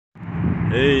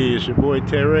Hey, it's your boy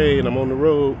Terry, and I'm on the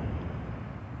road.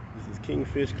 This is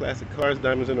Kingfish Classic Cars,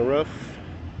 Diamonds in the Rough.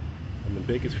 I'm in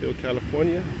Bakersfield,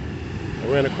 California. I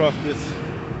ran across this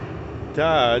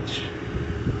Dodge.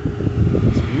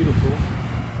 It's beautiful.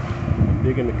 I'm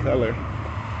digging the color.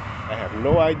 I have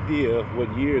no idea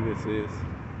what year this is,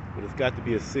 but it's got to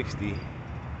be a 60. Look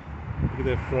at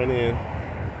that front end.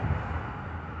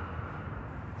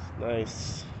 It's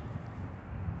nice.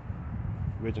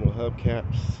 Original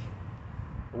hubcaps.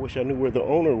 I wish I knew where the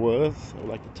owner was. I would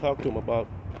like to talk to him about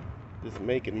this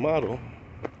make and model.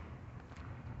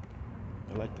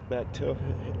 I like the back tail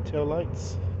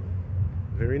lights.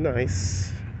 Very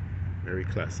nice. Very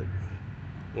classic.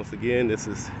 Once again, this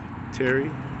is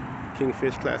Terry,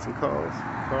 Kingfish Classic Cars,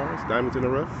 Diamonds in the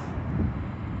Rough,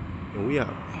 and we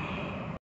out.